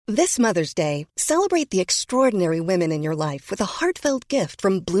This Mother's Day, celebrate the extraordinary women in your life with a heartfelt gift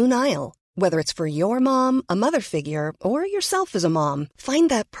from Blue Nile. Whether it's for your mom, a mother figure, or yourself as a mom, find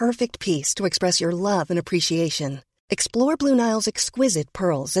that perfect piece to express your love and appreciation. Explore Blue Nile's exquisite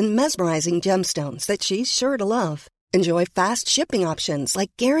pearls and mesmerizing gemstones that she's sure to love. Enjoy fast shipping options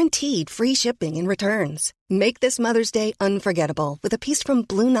like guaranteed free shipping and returns. Make this Mother's Day unforgettable with a piece from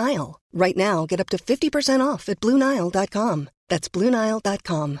Blue Nile. Right now, get up to 50% off at BlueNile.com. That's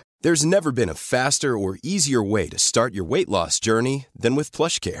BlueNile.com. There's never been a faster or easier way to start your weight loss journey than with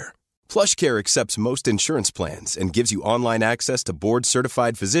PlushCare. PlushCare accepts most insurance plans and gives you online access to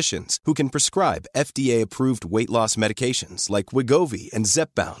board-certified physicians who can prescribe FDA-approved weight loss medications like Wegovy and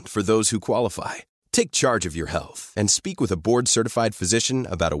Zepbound for those who qualify. Take charge of your health and speak with a board-certified physician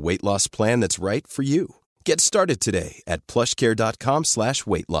about a weight loss plan that's right for you. Get started today at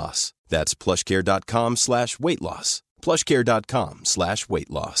plushcare.com/weight-loss. That's plushcare.com/weight-loss.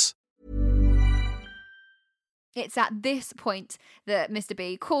 plushcare.com/weight-loss. It's at this point that Mr.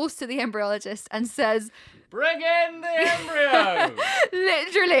 B calls to the embryologist and says, "Bring in the embryo!"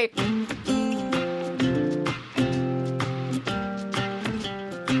 Literally.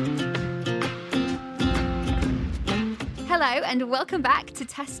 Hello and welcome back to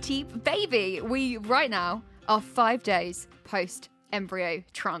Test Tube Baby. We right now are 5 days post embryo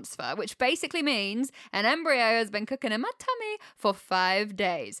transfer, which basically means an embryo has been cooking in my tummy for 5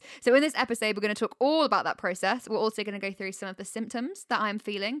 days. So in this episode, we're going to talk all about that process. We're also going to go through some of the symptoms that I'm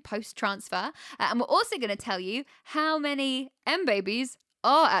feeling post-transfer. And we're also going to tell you how many M-babies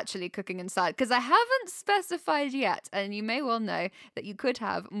are actually cooking inside, because I haven't specified yet, and you may well know that you could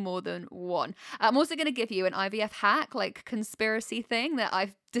have more than one. I'm also going to give you an IVF hack, like conspiracy thing that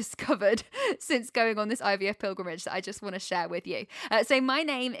I've discovered since going on this IVF pilgrimage that I just want to share with you. So my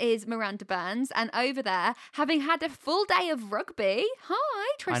name is Miranda Burns, and over there, having had a full day of rugby, hi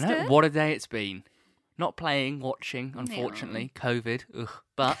Tristan. I know, what a day it's been. Not playing, watching, unfortunately, COVID, ugh.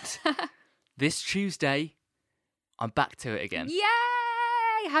 But this Tuesday, I'm back to it again. Yay!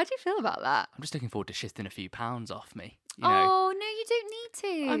 How do you feel about that? I'm just looking forward to shifting a few pounds off me. You know. Oh, no, you don't need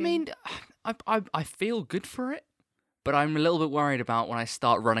to. I mean, I feel good for it, but I'm a little bit worried about when I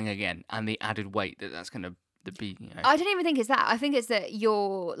start running again and the added weight that's going to be, you know. I don't even think it's that. I think it's that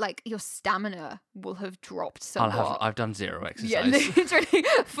your stamina will have dropped somewhat. I've done zero exercise. Yeah, literally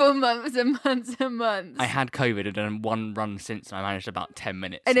for months and months and months. I had COVID and done one run since, and I managed about 10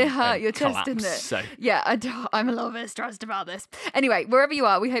 minutes. And it hurt your chest, didn't it? So. Yeah, I'm a little bit stressed about this. Anyway, wherever you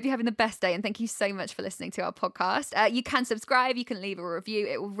are, we hope you're having the best day, and thank you so much for listening to our podcast. You can subscribe, you can leave a review.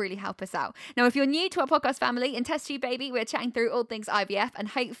 It will really help us out. Now, if you're new to our podcast family, in Test Tube Baby, we're chatting through all things IVF and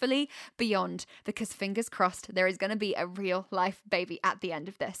hopefully beyond, because fingers crossed, there is going to be a real life baby at the end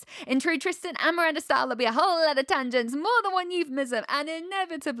of this. In true Tristan and Miranda style, there'll be a whole lot of tangents, more than one euphemism, and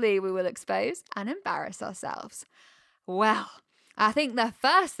inevitably we will expose and embarrass ourselves. Well, I think the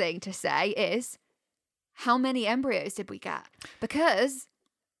first thing to say is, how many embryos did we get? Because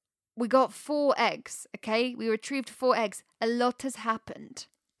we got 4 eggs, okay? We retrieved 4 eggs. A lot has happened.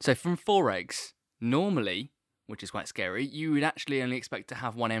 So from 4 eggs, normally, which is quite scary, you would actually only expect to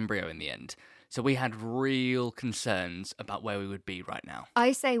have 1 embryo in the end. So we had real concerns about where we would be right now.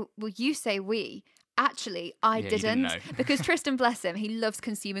 You say we. Actually, I didn't. Know. Because Tristan, bless him, he loves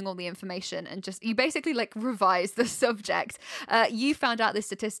consuming all the information and you basically revise the subject. You found out this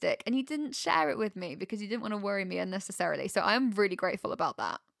statistic and you didn't share it with me because you didn't want to worry me unnecessarily. So I'm really grateful about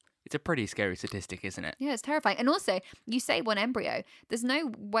that. It's a pretty scary statistic, isn't it? Yeah, it's terrifying. And also, you say 1 embryo. There's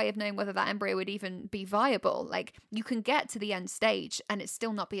no way of knowing whether that embryo would even be viable. You can get to the end stage and it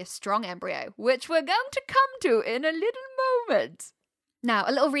still not be a strong embryo, which we're going to come to in a little moment. Now,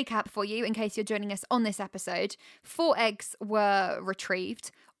 a little recap for you in case you're joining us on this episode. 4 eggs were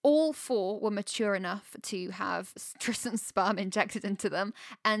retrieved. All 4 were mature enough to have Tristan's sperm injected into them,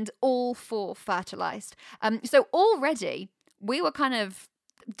 and all 4 fertilized. So already, we were kind of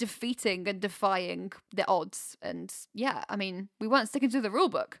defeating and defying the odds, and we weren't sticking to the rule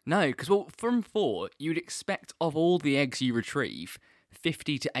book. No, because from 4 you'd expect of all the eggs you retrieve,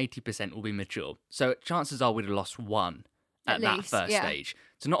 50 to 80% will be mature, so chances are we'd have lost 1 at that first stage.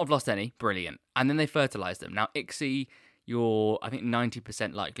 So not have lost any, brilliant. And then they fertilise them. Now ICSI, you're I think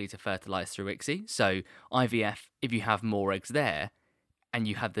 90% likely to fertilise through ICSI, so IVF, if you have more eggs there and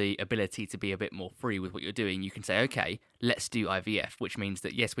you have the ability to be a bit more free with what you're doing, you can say, okay, let's do IVF, which means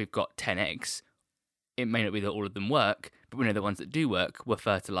that, yes, we've got 10 eggs. It may not be that all of them work, but we know the ones that do work were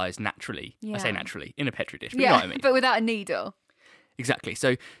fertilised naturally. Yeah. I say naturally, in a Petri dish, but you know what I mean. But without a needle. Exactly.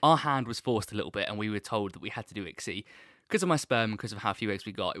 So our hand was forced a little bit, and we were told that we had to do ICSI. Because of my sperm, because of how few eggs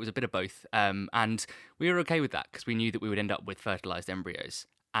we got, it was a bit of both. And we were okay with that, because we knew that we would end up with fertilised embryos.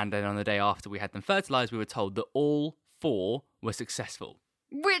 And then on the day after we had them fertilized, we were told that all 4 were successful.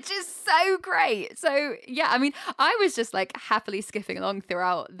 Which is so great. So, yeah, I mean, I was just like happily skipping along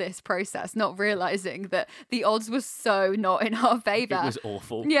throughout this process, not realizing that the odds were so not in our favor. It was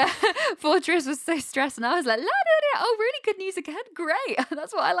awful. Yeah. Fortress was so stressed, and I was like, oh, really good news again. Great.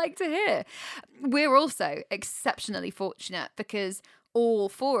 That's what I like to hear. We're also exceptionally fortunate because all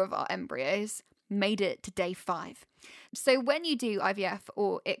 4 of our embryos made it to day 5. So when you do IVF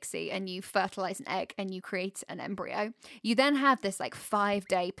or ICSI and you fertilize an egg and you create an embryo, you then have this like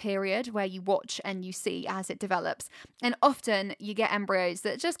 5-day period where you watch and you see as it develops. And often you get embryos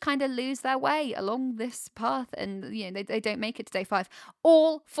that just kind of lose their way along this path, and they don't make it to day 5.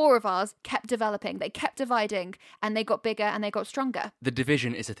 All 4 of ours kept developing. They kept dividing, and they got bigger and they got stronger. The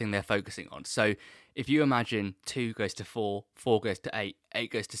division is the thing they're focusing on. So if you imagine 2 goes to 4, 4 goes to 8,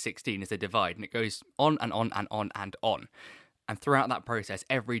 8 goes to 16 as they divide, and it goes on and on and on and on. And throughout that process,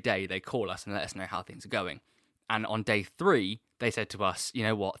 every day they call us and let us know how things are going. And on day 3, they said to us, you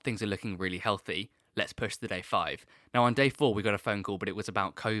know what, things are looking really healthy. Let's push to day 5. Now, on day 4, we got a phone call, but it was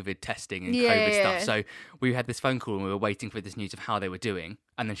about COVID testing and COVID stuff. So we had this phone call and we were waiting for this news of how they were doing.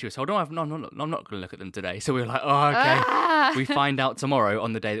 And then she was told, I'm not going to look at them today. So we were like, oh, okay. We find out tomorrow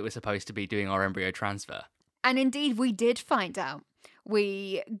on the day that we're supposed to be doing our embryo transfer. And indeed, we did find out.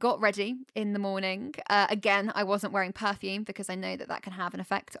 We got ready in the morning. Again, I wasn't wearing perfume because I know that can have an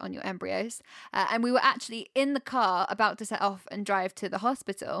effect on your embryos. And we were actually in the car about to set off and drive to the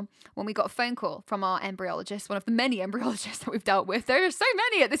hospital when we got a phone call from our embryologist, one of the many embryologists that we've dealt with. There are so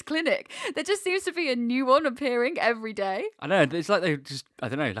many at this clinic. There just seems to be a new one appearing every day. I know. It's like they just, I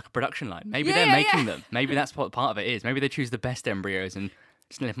don't know, like a production line. Maybe they're making them. Maybe that's what part of it is. Maybe they choose the best embryos and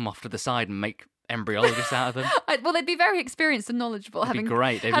snip them off to the side and make embryologists out of them. Well, they'd be very experienced and knowledgeable. It'd be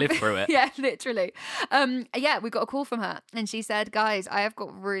great. They've lived through it. Yeah, literally. We got a call from her and she said, guys, I have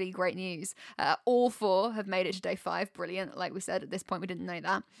got really great news. All 4 have made it to day 5. Brilliant. Like we said, at this point, we didn't know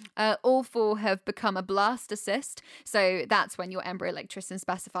that. All 4 have become a blastocyst. So that's when your embryo, like Tristan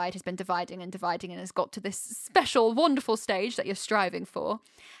specified, has been dividing and has got to this special, wonderful stage that you're striving for.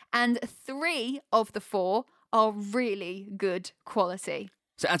 And 3 of the 4 are really good quality.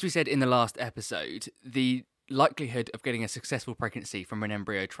 So as we said in the last episode, the likelihood of getting a successful pregnancy from an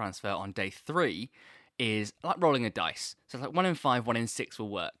embryo transfer on day 3 is like rolling a dice. So it's like 1 in 5, 1 in 6 will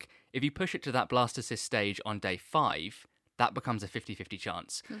work. If you push it to that blastocyst stage on day 5, that becomes a 50-50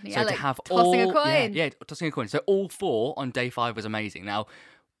 chance. Yeah, so like to have tossing a coin. Yeah, tossing a coin. So all 4 on day 5 was amazing. Now,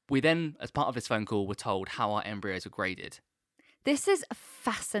 we then, as part of this phone call, were told how our embryos were graded. This is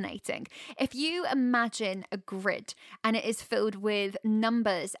fascinating. If you imagine a grid and it is filled with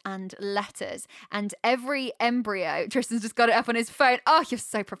numbers and letters, and every embryo, Tristan's just got it up on his phone. Oh, you're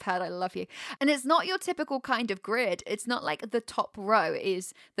so prepared. I love you. And it's not your typical kind of grid. It's not like the top row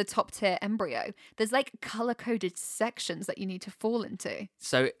is the top tier embryo. There's like color-coded sections that you need to fall into.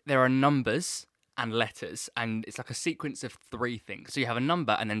 So there are numbers and letters, and it's like a sequence of 3 things. So you have a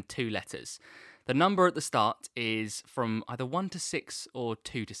number and then 2 letters. The number at the start is from either 1 to 6 or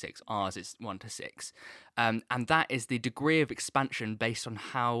 2 to 6. Ours is 1 to 6. And that is the degree of expansion based on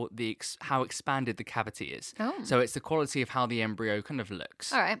how expanded the cavity is. Oh. So it's the quality of how the embryo kind of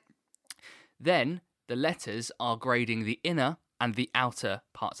looks. All right. Then the letters are grading the inner and the outer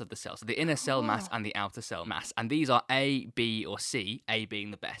parts of the cell. So the inner cell mass and the outer cell mass. And these are A, B, or C, A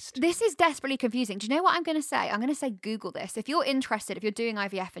being the best. This is desperately confusing. Do you know what I'm going to say? I'm going to say Google this. If you're interested, if you're doing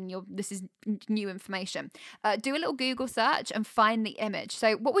IVF and this is new information, do a little Google search and find the image.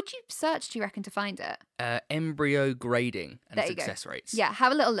 So what would you search, do you reckon, to find it? Embryo grading and success rates. Yeah,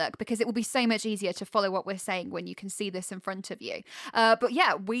 have a little look because it will be so much easier to follow what we're saying when you can see this in front of you. But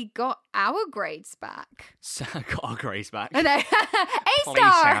yeah, we got our grades back. So got our grades back. I know. A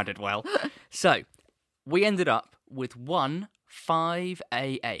star. Sounded well. So we ended up with 1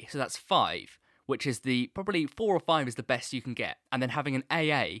 5AA. So that's 5, which is probably 4 or 5 is the best you can get. And then having an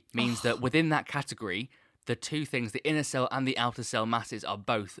AA means that within that category, the 2 things, the inner cell and the outer cell masses, are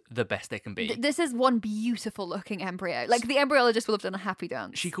both the best they can be. This is one beautiful looking embryo. Like the embryologist will have done a happy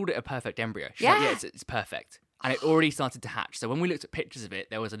dance. She called it a perfect embryo. She's like, yeah, it's perfect. And it already started to hatch. So when we looked at pictures of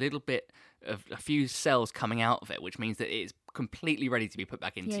it, there was a little bit of a few cells coming out of it, which means that it is completely ready to be put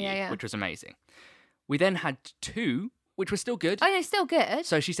back into you, which was amazing. We then had 2, which were still good. Oh, yeah, still good.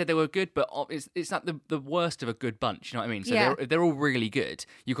 So she said they were good, but it's not the worst of a good bunch, you know what I mean? So they're all really good.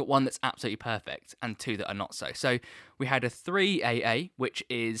 You've got 1 that's absolutely perfect and 2 that are not so. So we had a 3AA, which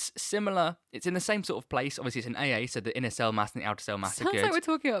is similar. It's in the same sort of place. Obviously, it's an AA, so the inner cell mass and the outer cell mass are good. Sounds like we're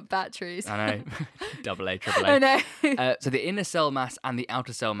talking about batteries. I know. Double A, triple A. I know. So the inner cell mass and the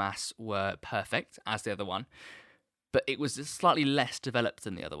outer cell mass were perfect, as the other one. but it was slightly less developed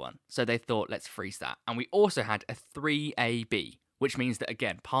than the other one. So they thought, let's freeze that. And we also had a 3AB, which means that,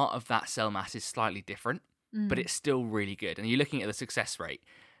 again, part of that cell mass is slightly different, but it's still really good. And you're looking at the success rate.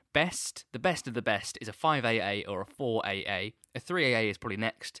 The best of the best is a 5AA or a 4AA. A 3AA is probably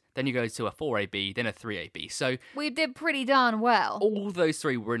next. Then you go to a 4AB, then a 3AB. So we did pretty darn well. All those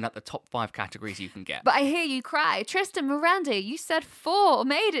three were in the top 5 categories you can get. But I hear you cry. Tristan Miranda, you said 4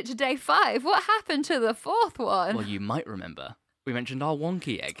 made it to day 5. What happened to the 4th one? Well, you might remember. We mentioned our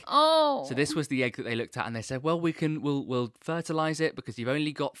wonky egg. Oh. So this was the egg that they looked at and they said, well, we'll fertilise it because you've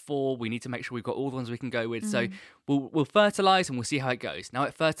only got 4. We need to make sure we've got all the ones we can go with. So we'll fertilise and we'll see how it goes. Now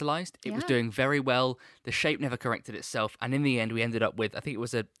it fertilised. It was doing very well. The shape never corrected itself. And in the end, we ended up with, I think it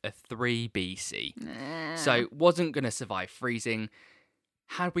was a 3BC. So it wasn't going to survive freezing.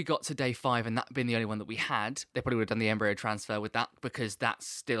 Had we got to day 5 and that been the only one that we had, they probably would have done the embryo transfer with that because that's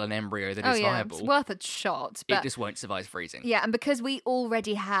still an embryo that is viable. It's worth a shot. But it just won't survive freezing. Yeah, and because we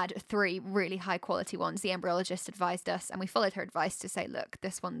already had 3 really high quality ones, the embryologist advised us and we followed her advice to say, look,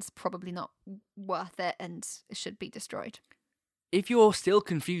 this one's probably not worth it and it should be destroyed. If you're still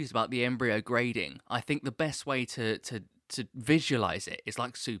confused about the embryo grading, I think the best way to visualize it is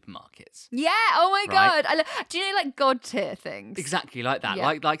like supermarkets. Yeah. Oh my God. Do you know like God tier things? Exactly like that.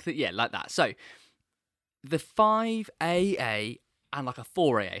 Yeah. Like that. So the 5AA and like a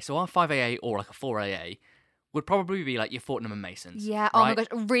 4AA. So our 5AA or like a 4AA would probably be like your Fortnum and Masons. Yeah. Oh my gosh.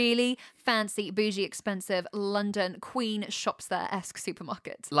 Really fancy, bougie, expensive London Queen shops there-esque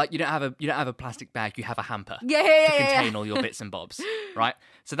supermarket. Like you don't have a plastic bag. You have a hamper. To contain all your bits and bobs. Right.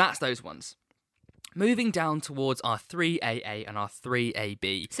 So that's those ones. Moving down towards our 3AA and our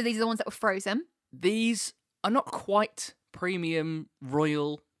 3AB. So these are the ones that were frozen? These are not quite premium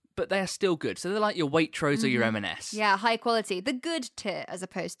royal, but they are still good. So they're like your Waitrose or your M&S. Yeah, high quality. The good tier as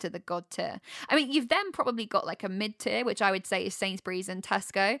opposed to the God tier. I mean, you've then probably got like a mid tier, which I would say is Sainsbury's and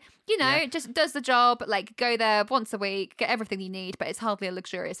Tesco. You know, it just does the job. Like go there once a week, get everything you need, but it's hardly a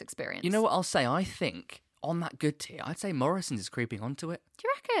luxurious experience. You know what I'll say? I think on that good tier, I'd say Morrison's is creeping onto it. Do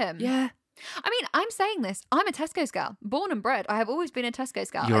you reckon? Yeah. I mean, I'm saying this. I'm a Tesco's gal. Born and bred. I have always been a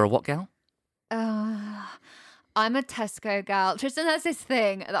Tesco's gal. You're a what gal? I'm a Tesco gal. Tristan has this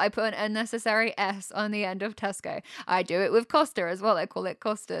thing that I put an unnecessary S on the end of Tesco. I do it with Costa as well. I call it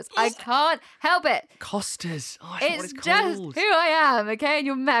Costas. I can't help it. Costas. Oh, that's what it's just called. who I am, okay? And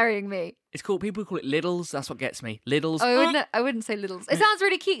you're marrying me. It's called, people call it Lidl's. That's what gets me. Lidl's. Oh, I wouldn't say Lidl's. It sounds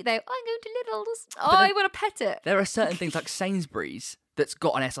really cute though. I'm going to Lidl's. I want to pet it. There are certain things like Sainsbury's that's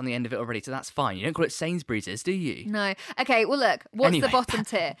got an S on the end of it already, so that's fine. You don't call it Sainsbury's, do you? No. Okay, well look, what's the bottom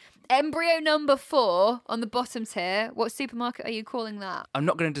tier? Embryo number 4 on the bottom tier. What supermarket are you calling that? I'm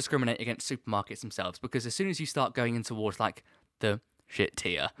not going to discriminate against supermarkets themselves because as soon as you start going in towards like the shit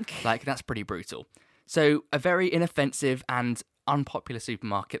tier, like that's pretty brutal. So a very inoffensive and unpopular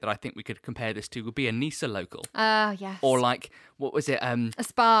supermarket that I think we could compare this to would be a Nisa Local. Yes. Or like, what was it? A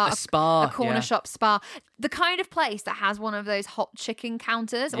Spar. A Spar. A corner shop Spar. The kind of place that has one of those hot chicken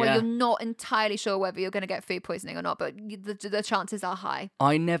counters where you're not entirely sure whether you're going to get food poisoning or not, but the chances are high.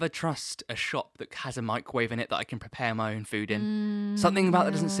 I never trust a shop that has a microwave in it that I can prepare my own food in. Something about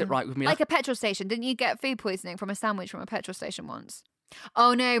that doesn't sit right with me. Like a petrol station. Didn't you get food poisoning from a sandwich from a petrol station once?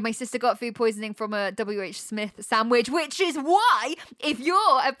 Oh no, my sister got food poisoning from a WH Smith sandwich, which is why, if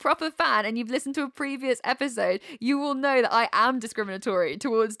you're a proper fan and you've listened to a previous episode, you will know that I am discriminatory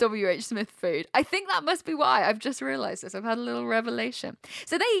towards WH Smith food. I think that must be why. I've just realised this. I've had a little revelation.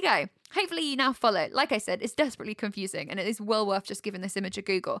 So there you go. Hopefully you now follow. Like I said, it's desperately confusing and it is well worth just giving this image a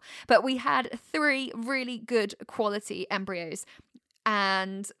Google. But we had 3 really good quality embryos.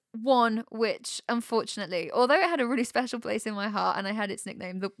 And one which, unfortunately, although it had a really special place in my heart and I had its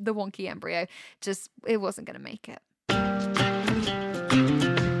nickname, the wonky embryo, it wasn't going to make it.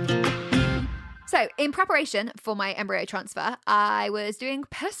 So, in preparation for my embryo transfer, I was doing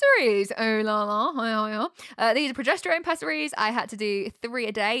pessaries. Oh la la. These are progesterone pessaries. I had to do 3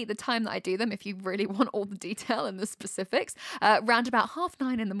 a day, the time that I do them, if you really want all the detail and the specifics, round about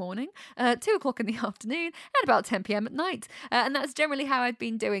 9:30 in the morning, 2:00 in the afternoon, and about 10 p.m. at night. And that's generally how I've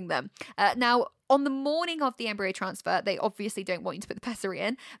been doing them. Now, on the morning of the embryo transfer, they obviously don't want you to put the pessary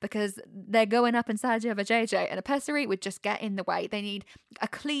in because they're going up inside your vajayjay, and a pessary would just get in the way. They need a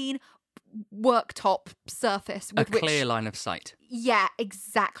clean worktop surface with a clear line of sight. Yeah,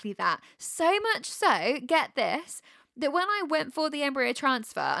 exactly that. So much so, get this, that when I went for the embryo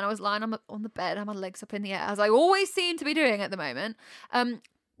transfer and I was lying on the bed and my legs up in the air, as I always seem to be doing at the moment,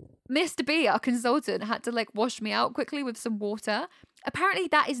 Mr. B, our consultant, had to like wash me out quickly with some water. Apparently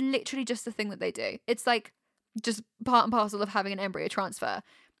that is literally just the thing that they do. It's like just part and parcel of having an embryo transfer.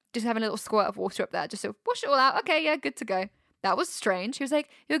 just having a little squirt of water up there, just to wash it all out. Okay, yeah, good to go. That was strange. He was like,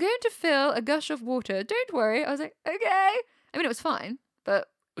 you're going to feel a gush of water. Don't worry. I was like, okay. I mean, it was fine, but...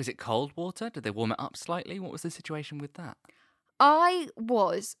 Was it cold water? Did they warm it up slightly? What was the situation with that? I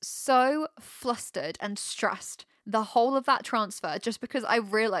was so flustered and stressed the whole of that transfer just because I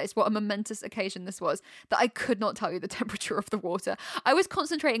realised what a momentous occasion this was that I could not tell you the temperature of the water. I was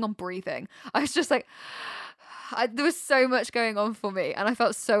concentrating on breathing. I was just like... there was so much going on for me and I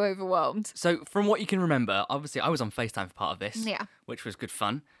felt so overwhelmed. So from what you can remember, obviously I was on FaceTime for part of this, which was good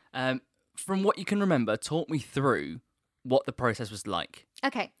fun. From what you can remember, talk me through what the process was like.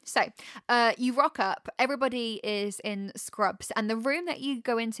 Okay, so you rock up, everybody is in scrubs, and the room that you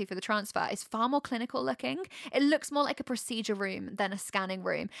go into for the transfer is far more clinical looking. It looks more like a procedure room than a scanning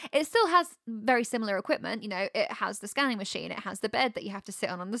room. It still has very similar equipment, you know, it has the scanning machine, it has the bed that you have to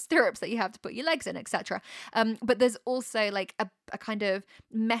sit on the stirrups that you have to put your legs in, etc. But there's also like a kind of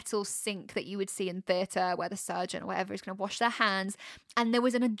metal sink that you would see in theatre where the surgeon or whatever is going to wash their hands. And there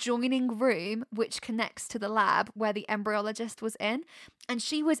was an adjoining room which connects to the lab where the embryologist was in. And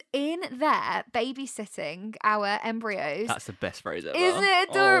she was in there babysitting our embryos. That's the best phrase ever. Isn't it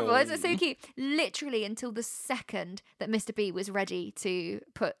adorable? Isn't it so cute? Literally until the second that Mr. B was ready to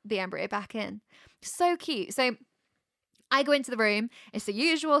put the embryo back in. So cute. So I go into the room, it's the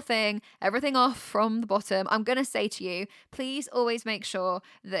usual thing, everything off from the bottom. I'm going to say to you, please always make sure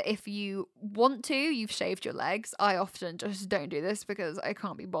that if you want to, you've shaved your legs. I often just don't do this because I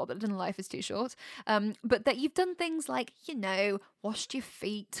can't be bothered and life is too short. But that you've done things like, you know, washed your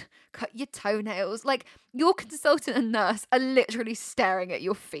feet, cut your toenails. Like, your consultant and nurse are literally staring at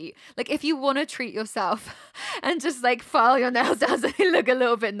your feet. Like, if you want to treat yourself and just like file your nails down so they look a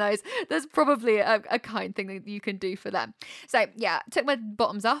little bit nice, there's probably a kind thing that you can do for them. So yeah, took my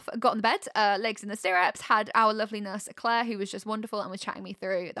bottoms off, got on the bed, legs in the stirrups, had our lovely nurse Claire, who was just wonderful and was chatting me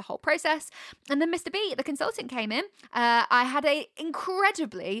through the whole process. And then Mr. B, the consultant, came in. I had a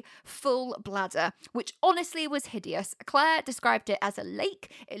incredibly full bladder, which honestly was hideous. Claire described it as a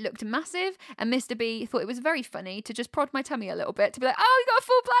lake. It looked massive, and Mr. B thought it was very funny to just prod my tummy a little bit to be like, oh, you got a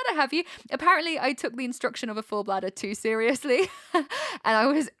full bladder, have you? Apparently I took the instruction of a full bladder too seriously and I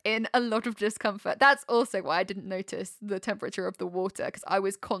was in a lot of discomfort. That's also why I didn't notice the temperature of the water, because I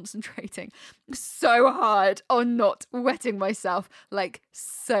was concentrating so hard on not wetting myself, like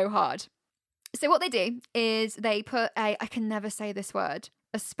so hard. So what they do is they put I can never say this word,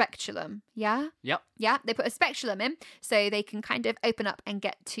 a speculum, yeah? Yep. Yeah, they put a speculum in so they can kind of open up and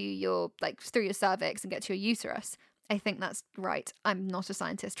get to your, like, through your cervix and get to your uterus. I think that's right. I'm not a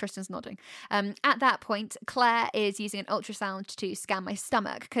scientist. Tristan's nodding. At that point, Claire is using an ultrasound to scan my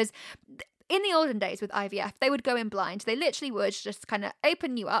stomach, because in the olden days with IVF, they would go in blind. They literally would just kind of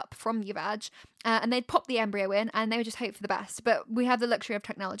open you up from your vag and they'd pop the embryo in and they would just hope for the best. But we have the luxury of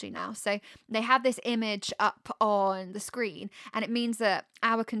technology now. So they have this image up on the screen, and it means that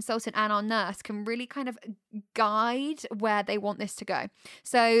our consultant and our nurse can really kind of guide where they want this to go.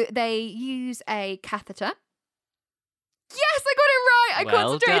 So they use a catheter. Yes, I got it right. I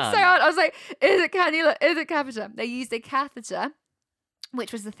concentrated so hard. I was like, is it cannula? Is it catheter? They used a catheter,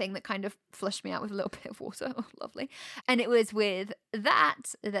 which was the thing that kind of flushed me out with a little bit of water. Oh, lovely. And it was with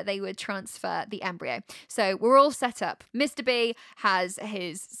that they would transfer the embryo. So we're all set up. Mr. B has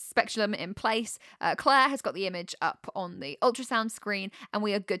his speculum in place. Claire has got the image up on the ultrasound screen, and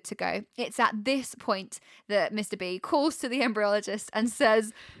we are good to go. It's at this point that Mr. B calls to the embryologist and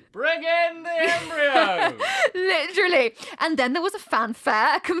says, bring in the embryo! Literally. And then there was a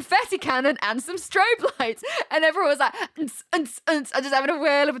fanfare, a confetti cannon, and some strobe lights. And everyone was like, I just having a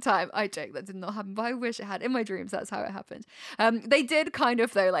whale of a time. I joke, that did not happen, but I wish it had. In my dreams, that's how it happened. They did kind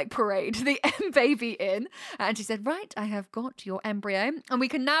of, though, like parade the baby in. And she said, right, I have got your embryo. And we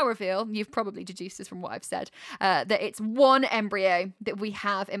can now reveal, you've probably deduced this from what I've said, that it's one embryo that we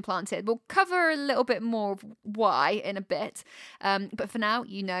have implanted. We'll cover a little bit more of why in a bit. But for now,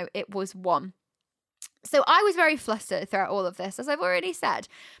 you know, it was one. So I was very flustered throughout all of this, as I've already said.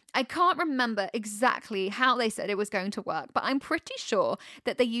 I can't remember exactly how they said it was going to work, but I'm pretty sure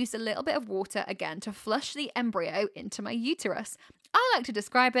that they used a little bit of water again to flush the embryo into my uterus. I like to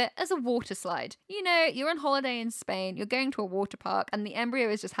describe it as a water slide. You know, you're on holiday in Spain, you're going to a water park, and the embryo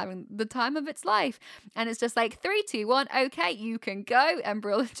is just having the time of its life. And it's just like, 3, 2, 1, okay, you can go.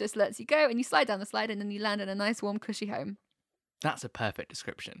 Embryo just lets you go, and you slide down the slide, and then you land in a nice, warm, cushy home. That's a perfect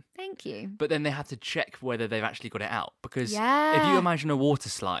description. Thank you. But then they have to check whether they've actually got it out. Because if you imagine a water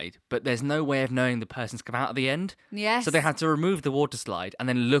slide, but there's no way of knowing the person's come out at the end. Yes. So they had to remove the water slide and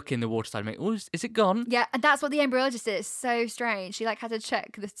then look in the water slide and make, oh, is it gone? Yeah, and that's what the embryologist did. It's so strange. She like had to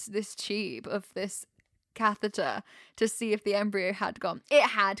check this tube of this catheter to see if the embryo had gone. It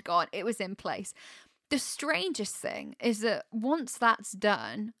had gone. It was in place. The strangest thing is that once that's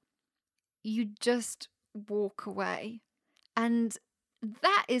done, you just walk away. And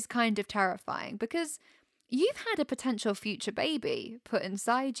that is kind of terrifying because you've had a potential future baby put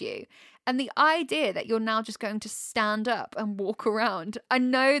inside you. And the idea that you're now just going to stand up and walk around. I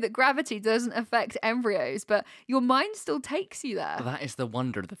know that gravity doesn't affect embryos, but your mind still takes you there. That is the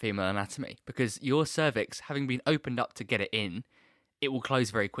wonder of the female anatomy, because your cervix, having been opened up to get it in, it will close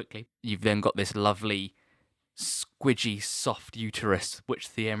very quickly. You've then got this lovely, squidgy, soft uterus,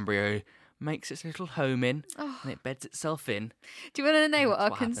 which the embryo makes its little home in, and it beds itself in. Do you want to know what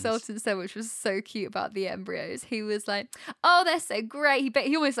our consultant said, which was so cute about the embryos? He was like, oh, they're so great.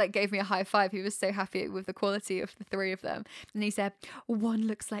 He almost like gave me a high five. He was so happy with the quality of the three of them. And he said, one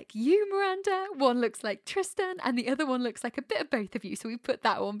looks like you, Miranda, one looks like Tristan, and the other one looks like a bit of both of you. So we put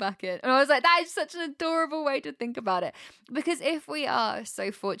that one back in. And I was like, that is such an adorable way to think about it. Because if we are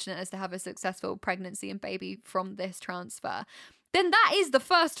so fortunate as to have a successful pregnancy and baby from this transfer, then that is the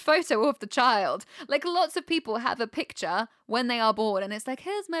first photo of the child. Like, lots of people have a picture when they are born and it's like,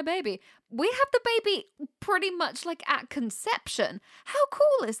 here's my baby. We have the baby pretty much like at conception. How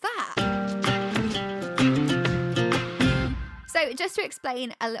cool is that? So just to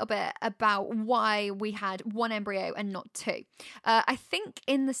explain a little bit about why we had one embryo and not two. I think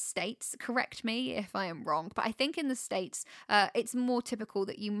in the States, correct me if I am wrong, but I think in the States, it's more typical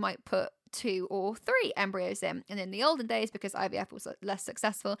that you might put 2 or 3 embryos in. And in the olden days, because IVF was less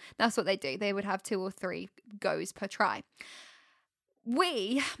successful, that's what they do. They would have 2 or 3 goes per try.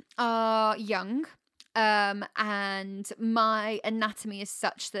 We are young, and my anatomy is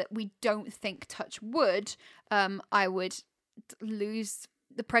such that we don't think, touch wood, I would lose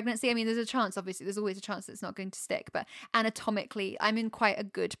the pregnancy. I mean, there's a chance, obviously, there's always a chance that it's not going to stick, but anatomically, I'm in quite a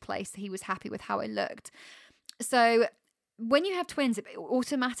good place. He was happy with how I looked. So when you have twins, it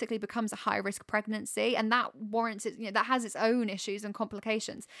automatically becomes a high-risk pregnancy, and that warrants it, that has its own issues and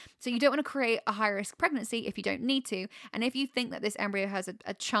complications. So you don't want to create a high-risk pregnancy if you don't need to. And if you think that this embryo has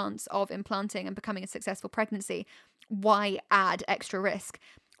a chance of implanting and becoming a successful pregnancy, why add extra risk?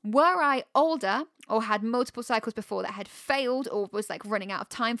 Were I older or had multiple cycles before that had failed or was like running out of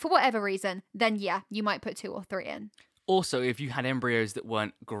time for whatever reason, then yeah, you might put 2 or 3 in. Also, if you had embryos that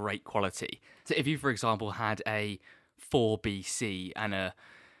weren't great quality, so if you, for example, had a 4BC and a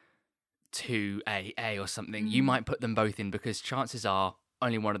 2AA or something, you might put them both in because chances are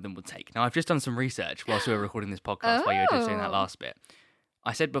only one of them will take. Now, I've just done some research whilst we were recording this podcast while you were just doing that last bit.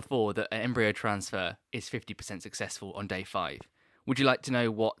 I said before that an embryo transfer is 50% successful on day 5. Would you like to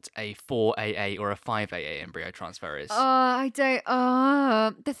know what a 4AA or a 5AA embryo transfer is? I don't.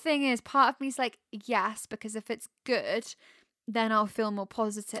 The thing is, part of me is like, yes, because if it's good, then I'll feel more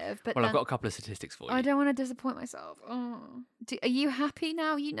positive. But I've got a couple of statistics for you. I don't want to disappoint myself. Are you happy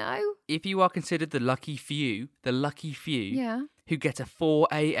now? If you are considered the lucky few who get a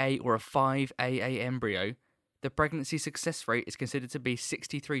 4AA or a 5AA embryo, the pregnancy success rate is considered to be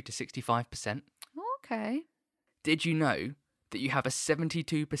 63 to 65%. Okay. Did you know that you have a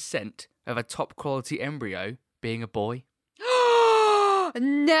 72% of a top quality embryo being a boy?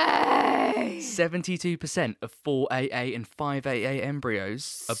 No! 72% of 4AA and 5AA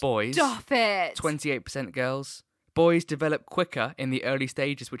embryos are boys. Stop it! 28% girls. Boys develop quicker in the early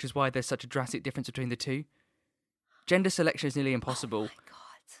stages, which is why there's such a drastic difference between the two. Gender selection is nearly impossible. Oh my God.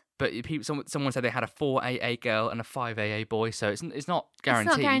 But someone said they had a 4AA girl and a 5AA boy, so it's not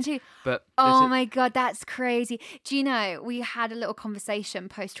guaranteed. It's not guaranteed. But my God, that's crazy. Do you know, we had a little conversation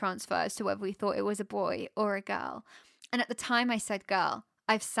post-transfer as to whether we thought it was a boy or a girl. And at the time I said girl.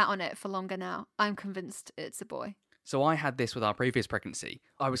 I've sat on it for longer now. I'm convinced it's a boy. So I had this with our previous pregnancy.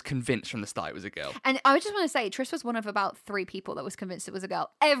 I was convinced from the start it was a girl. And I just want to say, Trish was one of about 3 people that was convinced it was a girl.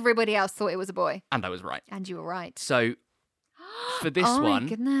 Everybody else thought it was a boy. And I was right. And you were right. So for this oh one, my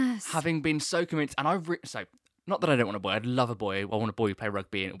goodness. having been so convinced, and so not that I don't want a boy, I'd love a boy. I want a boy who play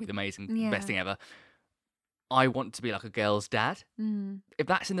rugby and it'll be the amazing, best thing ever. I want to be like a girl's dad. If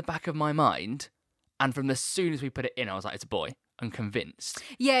that's in the back of my mind, and from as soon as we put it in, I was like, it's a boy. I'm convinced.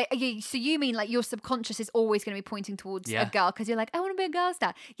 Yeah, so you mean like your subconscious is always going to be pointing towards a girl because you're like, I want to be a girl's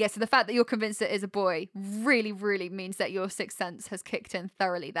dad. Yeah, so the fact that you're convinced it is a boy really, really means that your sixth sense has kicked in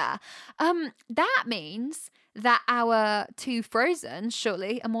thoroughly there. That means that our 2 Frozen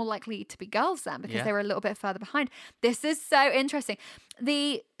surely are more likely to be girls then because they were a little bit further behind. This is so interesting.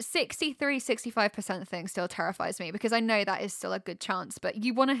 The 63-65% thing still terrifies me because I know that is still a good chance, but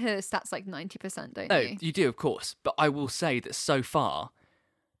you want to hear stats like 90%, don't you? Oh, you do, of course. But I will say that so far,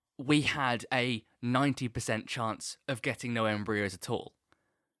 we had a 90% chance of getting no embryos at all.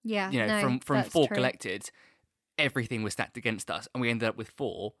 Yeah, from 4 true. collected, everything was stacked against us, and we ended up with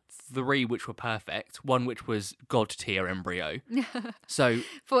 4, 3 which were perfect, 1 which was god tier embryo. So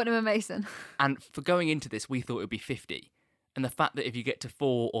Fortnum & Mason. And for going into this, we thought it would be 50, and the fact that if you get to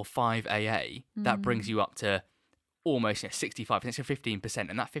 4 or 5 AA, that brings you up to almost 65%, so 15%,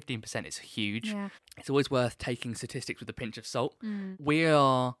 and that 15% is huge. Yeah. It's always worth taking statistics with a pinch of salt. We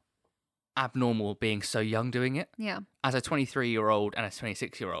are abnormal being so young doing it. Yeah. As a 23-year-old and a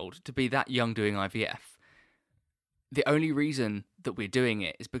 26-year-old, to be that young doing IVF, the only reason that we're doing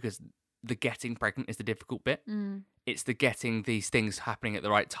it is because the getting pregnant is the difficult bit. It's the getting these things happening at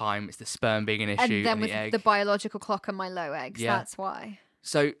the right time. It's the sperm being an issue. And then and with the egg. the biological clock and my low eggs, that's why.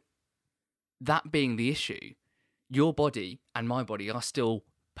 So that being the issue, your body and my body are still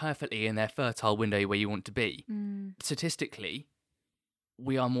perfectly in their fertile window where you want to be. Statistically,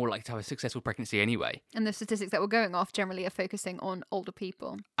 we are more likely to have a successful pregnancy anyway. And the statistics that we're going off generally are focusing on older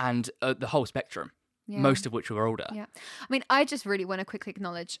people. And the whole spectrum, most of which were older. Yeah. I mean, I just really want to quickly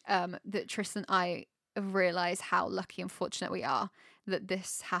acknowledge that Tristan and I realise how lucky and fortunate we are that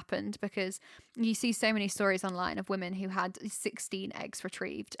this happened, because you see so many stories online of women who had 16 eggs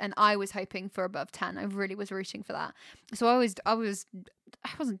retrieved, and I was hoping for above 10. I really was rooting for that. So I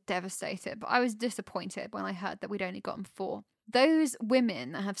wasn't devastated, but I was disappointed when I heard that we'd only gotten 4. Those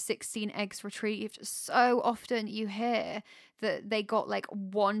women that have 16 eggs retrieved, so often you hear that they got like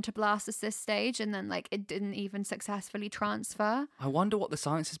 1 to blastocyst stage and then like it didn't even successfully transfer. I wonder what the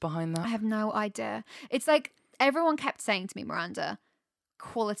science is behind that. I have no idea. It's like everyone kept saying to me, Miranda,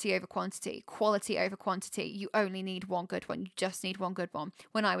 quality over quantity, quality over quantity. You only need one good one. You just need one good one.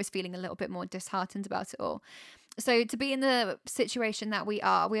 When I was feeling a little bit more disheartened about it all. So to be in the situation that we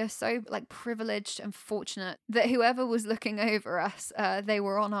are so like privileged and fortunate that whoever was looking over us, they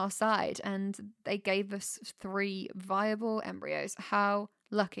were on our side and they gave us 3 viable embryos. How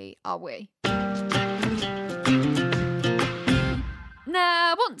lucky are we?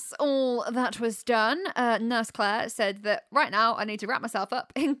 Now, once all that was done, Nurse Claire said that right now I need to wrap myself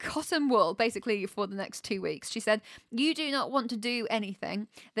up in cotton wool, basically for the next 2 weeks. She said, you do not want to do anything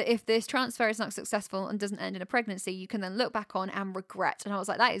that if this transfer is not successful and doesn't end in a pregnancy, you can then look back on and regret. And I was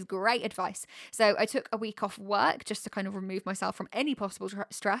like, that is great advice. So I took a week off work just to kind of remove myself from any possible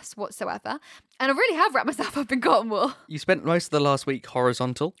stress whatsoever. And I really have wrapped myself up in cotton wool. You spent most of the last week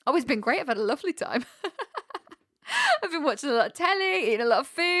horizontal. Oh, it's been great. I've had a lovely time. I've been watching a lot of telly, eating a lot of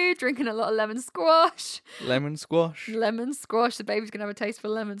food, drinking a lot of lemon squash. Lemon squash. Lemon squash. The baby's going to have a taste for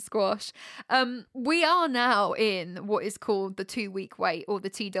lemon squash. We are now in what is called the 2-week wait, or the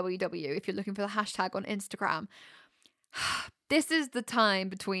TWW, if you're looking for the hashtag on Instagram. This is the time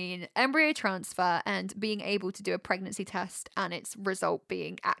between embryo transfer and being able to do a pregnancy test and its result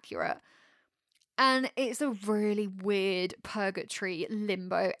being accurate. And it's a really weird purgatory,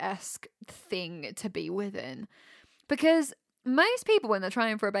 limbo-esque thing to be within. Because most people, when they're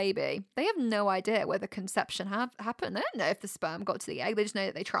trying for a baby, they have no idea whether conception happened. They don't know if the sperm got to the egg. They just know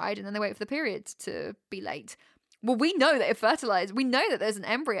that they tried, and then they wait for the period to be late. Well, we know that it fertilized. We know that there's an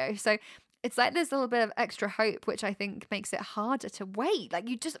embryo. So it's like there's a little bit of extra hope, which I think makes it harder to wait. Like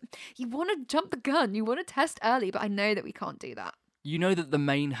you want to jump the gun. You want to test early, but I know that we can't do that. You know that the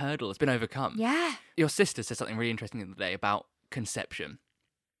main hurdle has been overcome. Yeah. Your sister said something really interesting the other day about conception,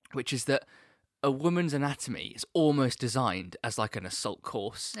 which is that a woman's anatomy is almost designed as like an assault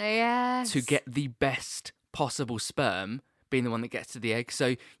course. Yes. To get the best possible sperm being the one that gets to the egg.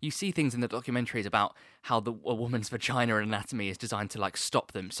 So you see things in the documentaries about how a woman's vagina anatomy is designed to like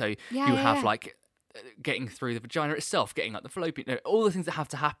stop them. So you have like getting through the vagina itself, getting like the fallopian, all the things that have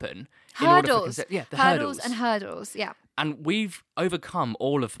to happen. Hurdles. The hurdles, yeah. And we've overcome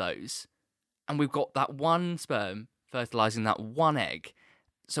all of those. And we've got that one sperm fertilizing that one egg.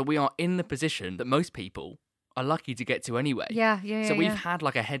 So we are in the position that most people are lucky to get to anyway. Yeah. So we've had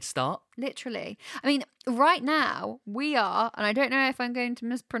like a head start. Literally. I mean, right now we are, and I don't know if I'm going to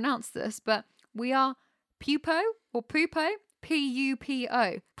mispronounce this, but we are pupo,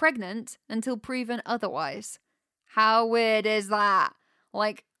 P-U-P-O, pregnant until proven otherwise. How weird is that?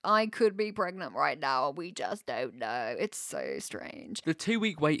 Like, I could be pregnant right now and we just don't know. It's so strange. The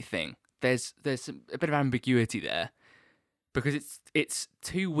 2-week wait thing, there's a bit of ambiguity there because it's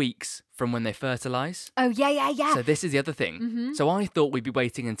 2 weeks from when they fertilize. Oh, yeah. So this is the other thing. Mm-hmm. So I thought we'd be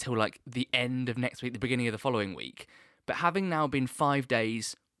waiting until like the end of next week, the beginning of the following week. But having now been 5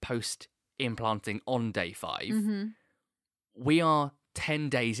 days post implanting on day 5, mm-hmm. we are 10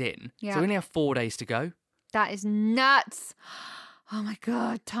 days in. Yeah. So we only have 4 days to go. That is nuts. Oh my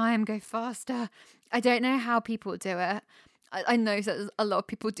God, time, go faster. I don't know how people do it. I know that a lot of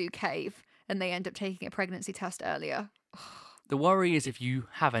people do cave and they end up taking a pregnancy test earlier. The worry is if you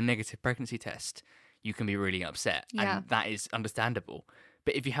have a negative pregnancy test, you can be really upset. Yeah. And that is understandable.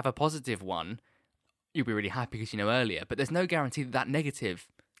 But if you have a positive one, you'll be really happy because you know earlier. But there's no guarantee that negative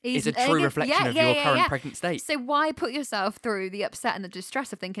is a true reflection of your current pregnant state. So why put yourself through the upset and the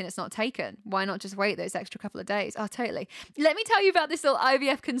distress of thinking it's not taken? Why not just wait those extra couple of days? Oh, totally. Let me tell you about this little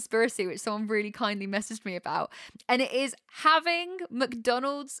IVF conspiracy, which someone really kindly messaged me about. And it is having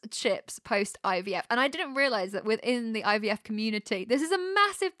McDonald's chips post IVF. And I didn't realize that within the IVF community, this is a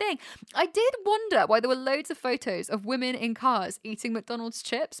massive thing. I did wonder why there were loads of photos of women in cars eating McDonald's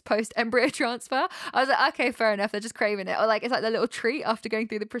chips post embryo transfer. I was like, okay, fair enough. They're just craving it. Or like, it's like their little treat after going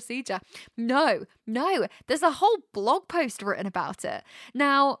through the procedure. No, there's a whole blog post written about it.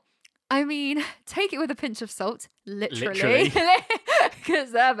 Now, I mean, take it with a pinch of salt, literally.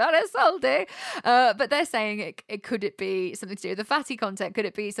 Because they're very salty. But they're saying could it be something to do with the fatty content? Could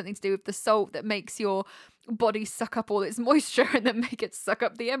it be something to do with the salt that makes your body suck up all its moisture and then make it suck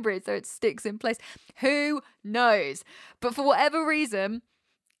up the embryo so it sticks in place? Who knows? But for whatever reason,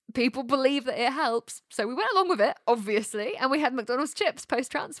 people believe that it helps, so we went along with it, obviously, and we had McDonald's chips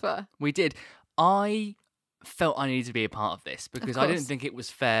post-transfer. We did. I felt I needed to be a part of this because I didn't think it was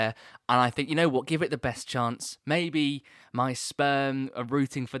fair, and I think, you know what, give it the best chance. Maybe my sperm are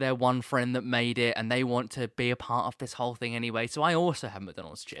rooting for their one friend that made it, and they want to be a part of this whole thing anyway, so I also have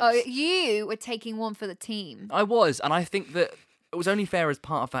McDonald's chips. Oh, you were taking one for the team. I was, and I think that it was only fair as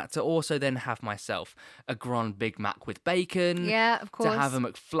part of that to also then have myself a Grand Big Mac with bacon. Yeah, of course. To have a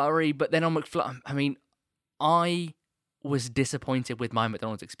McFlurry. But then on McFlurry, I mean, I was disappointed with my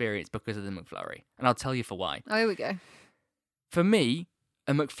McDonald's experience because of the McFlurry. And I'll tell you for why. Oh, here we go. For me,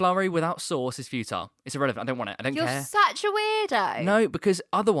 a McFlurry without sauce is futile. It's irrelevant. I don't want it. I don't care. You're such a weirdo. No, because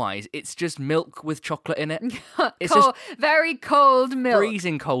otherwise it's just milk with chocolate in it. It's cold, very cold milk.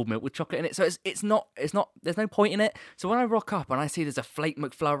 Freezing cold milk with chocolate in it. So it's not, there's no point in it. So when I rock up and I see there's a flake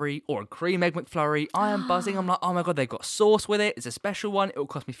McFlurry or a cream egg McFlurry, I am buzzing. I'm like, oh my God, they've got sauce with it. It's a special one. It will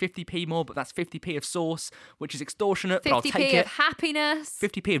cost me 50p more, but that's 50p of sauce, which is extortionate, but I'll take it. 50p of happiness.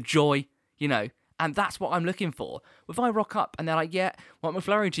 50p of joy, you know. And that's what I'm looking for. If I rock up and they're like, yeah, what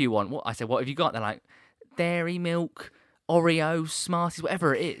McFlurry do you want? What I say, what have you got? They're like, dairy milk, Oreos, Smarties,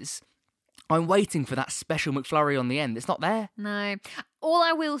 whatever it is. I'm waiting for that special McFlurry on the end. It's not there. No. All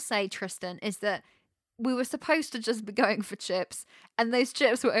I will say, Tristan, is that we were supposed to just be going for chips, and those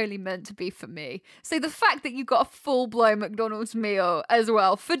chips were only meant to be for me. So the fact that you got a full-blown McDonald's meal as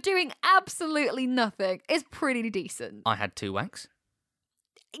well for doing absolutely nothing is pretty decent. I had 2 wanks.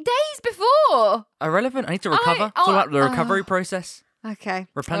 Days before. Irrelevant. I need to recover. It's all about the recovery process. Okay.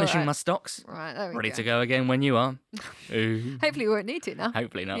 Replenishing my stocks. Right, there we Ready go. to go again when you are. Hopefully we won't need to now.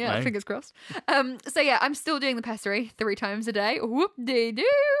 Hopefully not, Yeah, no. fingers crossed. So yeah, I'm still doing the pessary 3 times a day. Whoop-de-doo.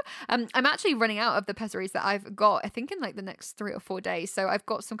 I'm actually running out of the pessaries that I've got, I think, in like the next 3 or 4 days. So I've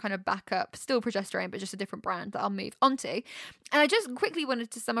got some kind of backup, still progesterone, but just a different brand that I'll move onto. And I just quickly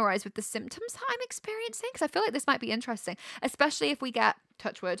wanted to summarize with the symptoms that I'm experiencing, because I feel like this might be interesting, especially if we get,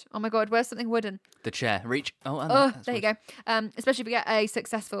 touch wood. Oh my God, where's something wooden? The chair. Reach. Oh, there you go. Especially if we get a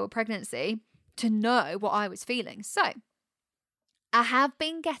successful pregnancy, to know what I was feeling. So I have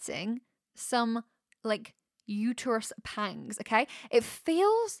been getting some like uterus pangs, okay? It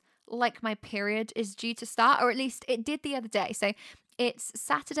feels like my period is due to start, or at least it did the other day. So it's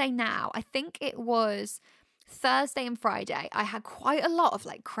Saturday now. I think it was Thursday and Friday, I had quite a lot of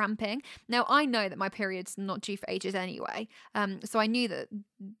like cramping. Now, I know that my period's not due for ages anyway. So I knew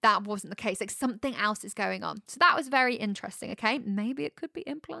that wasn't the case. Like something else is going on. So that was very interesting. Okay. Maybe it could be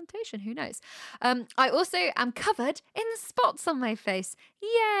implantation. Who knows? I also am covered in spots on my face.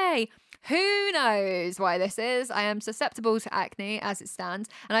 Yay. Who knows why this is? I am susceptible to acne as it stands,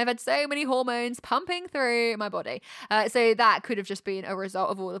 and I've had so many hormones pumping through my body. So that could have just been a result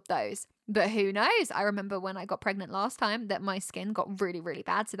of all of those. But who knows? I remember when I got pregnant last time that my skin got really, really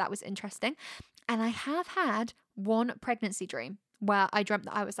bad. So that was interesting. And I have had one pregnancy dream where I dreamt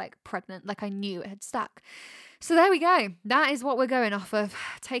that I was like pregnant, like I knew it had stuck. So there we go. That is what we're going off of.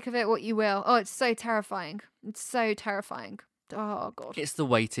 Take of it what you will. Oh, it's so terrifying. It's so terrifying. Oh, God. It's the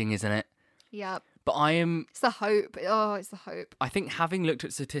waiting, isn't it? Yep. But It's the hope. Oh, it's the hope. I think having looked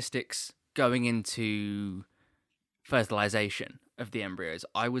at statistics going into fertilization of the embryos,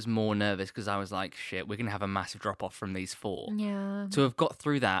 I was more nervous because I was like, shit, we're going to have a massive drop off from these 4. Yeah. To have got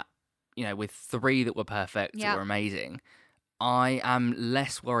through that, you know, with 3 that were perfect, that were amazing, I am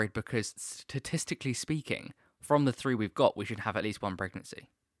less worried because statistically speaking, from the 3 we've got, we should have at least 1 pregnancy.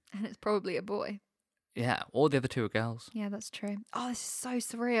 And it's probably a boy. Yeah, or the other 2 are girls. Yeah, that's true. Oh, this is so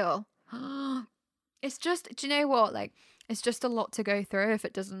surreal. It's just, do you know what? Like, It's just a lot to go through if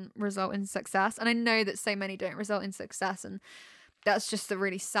it doesn't result in success. And I know that so many don't result in success, and that's just the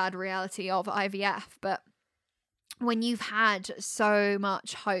really sad reality of IVF. But when you've had so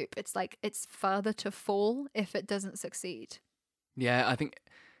much hope, it's like it's further to fall if it doesn't succeed. Yeah, I think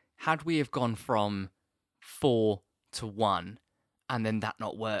had we have gone from 4 to 1 and then that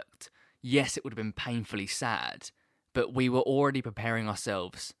not worked, yes, it would have been painfully sad, but we were already preparing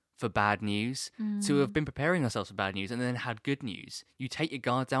ourselves for bad news. To have been preparing ourselves for bad news and then had good news, you take your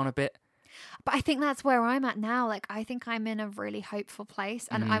guard down a bit. But I think that's where I'm at now. Like, I think I'm in a really hopeful place,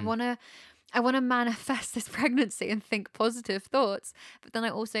 and I want to manifest this pregnancy and think positive thoughts, but then I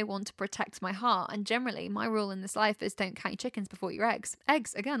also want to protect my heart. And generally, my rule in this life is don't count your chickens before your eggs.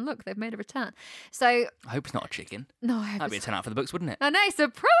 Eggs, again, look, they've made a return. So I hope it's not a chicken. No, I hope that'd be a 10 out for the books, wouldn't it? I know,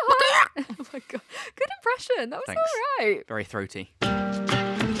 surprise! Oh my God. Good impression. That was Thanks. all right. Very throaty.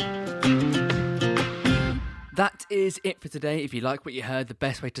 That is it for today. If you like what you heard, the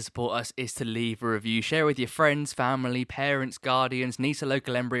best way to support us is to leave a review. Share with your friends, family, parents, guardians, Nisa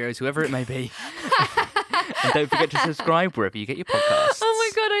local embryos, whoever it may be. And don't forget to subscribe wherever you get your podcasts. Oh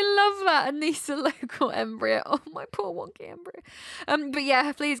my God, I love that. Nisa local embryo. Oh, my poor wonky embryo. But yeah,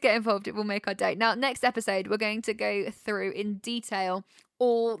 please get involved. It will make our day. Now, next episode, we're going to go through in detail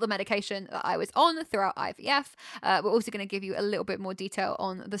all the medication that I was on throughout IVF. We're also going to give you a little bit more detail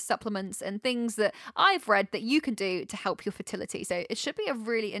on the supplements and things that I've read that you can do to help your fertility. So it should be a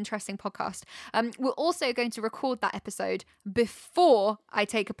really interesting podcast. We're also going to record that episode before I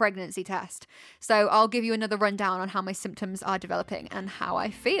take a pregnancy test. So I'll give you another rundown on how my symptoms are developing and how I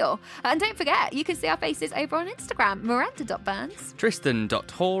feel. And don't forget, you can see our faces over on Instagram, Miranda.Burns,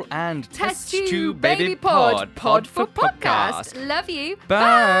 Tristan.Hall, and TestTubeBabyPod. Pod for podcast. Love you.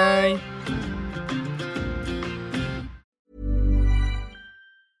 Bye.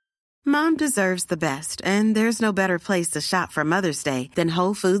 Mom deserves the best, and there's no better place to shop for Mother's Day than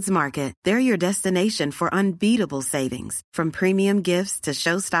Whole Foods Market. They're your destination for unbeatable savings, from premium gifts to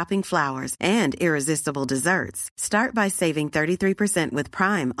show-stopping flowers and irresistible desserts. Start by saving 33% with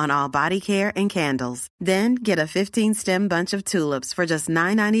Prime on all body care and candles. Then get a 15-stem bunch of tulips for just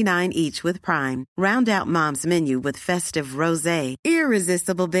 $9.99 each with Prime. Round out Mom's menu with festive rosé,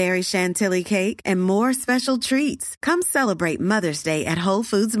 irresistible berry chantilly cake, and more special treats. Come celebrate Mother's Day at Whole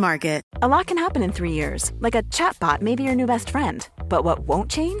Foods Market. A lot can happen in 3 years, like a chatbot may be your new best friend. But what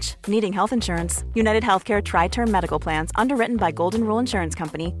won't change? Needing health insurance. United Healthcare Tri-Term Medical Plans, underwritten by Golden Rule Insurance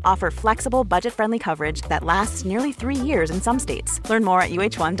Company, offer flexible, budget-friendly coverage that lasts nearly 3 years in some states. Learn more at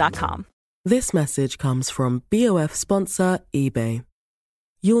uh1.com. This message comes from BOF sponsor eBay.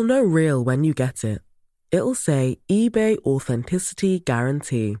 You'll know real when you get it. It'll say eBay Authenticity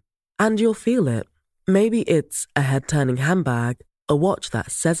Guarantee. And you'll feel it. Maybe it's a head-turning handbag, a watch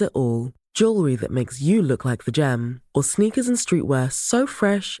that says it all, jewelry that makes you look like the gem, or sneakers and streetwear so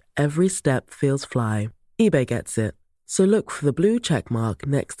fresh, every step feels fly. eBay gets it. So look for the blue check mark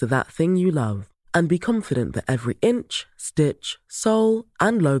next to that thing you love, and be confident that every inch, stitch, sole,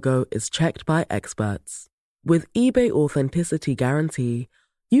 and logo is checked by experts. With eBay Authenticity Guarantee,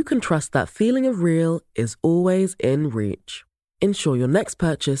 you can trust that feeling of real is always in reach. Ensure your next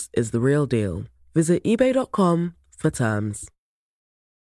purchase is the real deal. Visit ebay.com for terms.